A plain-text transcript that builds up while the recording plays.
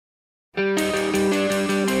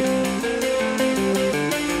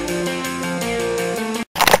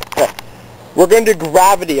We're going to do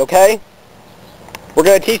gravity, okay? We're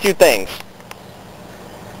going to teach you things.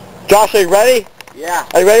 Josh, are you ready? Yeah.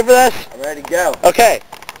 Are you ready for this? I'm ready to go. Okay.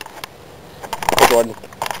 Hey, Jordan.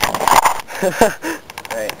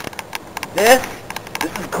 Right.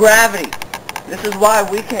 This is gravity. This is why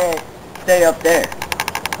we can't stay up there.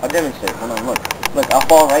 I'll demonstrate. Hold on, look. Look, I'll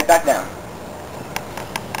fall right back down.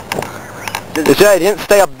 You said I didn't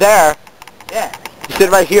stay up there. Yeah. You stood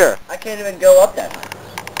right here. I can't even go up that high.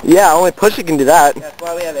 Yeah, only pushing can do that. That's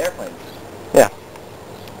why we have airplanes. Yeah.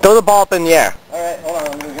 Throw the ball up in the air. Alright, hold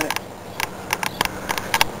on. We're gonna...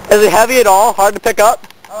 Is it heavy at all? Hard to pick up?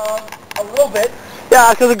 A little bit.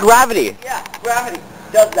 Yeah, because of gravity. Yeah, gravity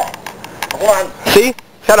does that. Hold on. See?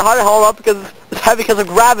 It's kind of hard to hold up because it's heavy because of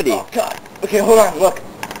gravity. Oh, God. Okay, hold on. Look.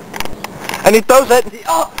 And he throws it.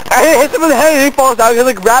 Oh. And he hits him in the head and he falls down because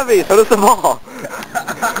of gravity. So does the ball.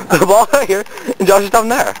 The ball right here and Josh is down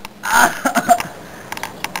there.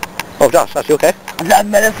 Oh, Josh, you okay? Is that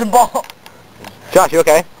medicine ball? Josh, you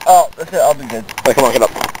okay? Oh, that's it. I'll be good. Wait, come on, get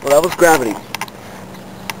up. Well, that was gravity.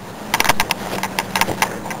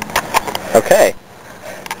 Okay.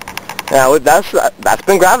 Now, that's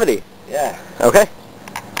been gravity. Yeah. Okay.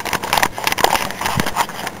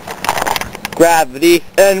 Gravity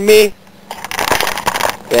and me.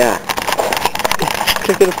 Yeah.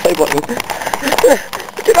 Click the play button.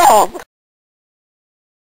 Get off.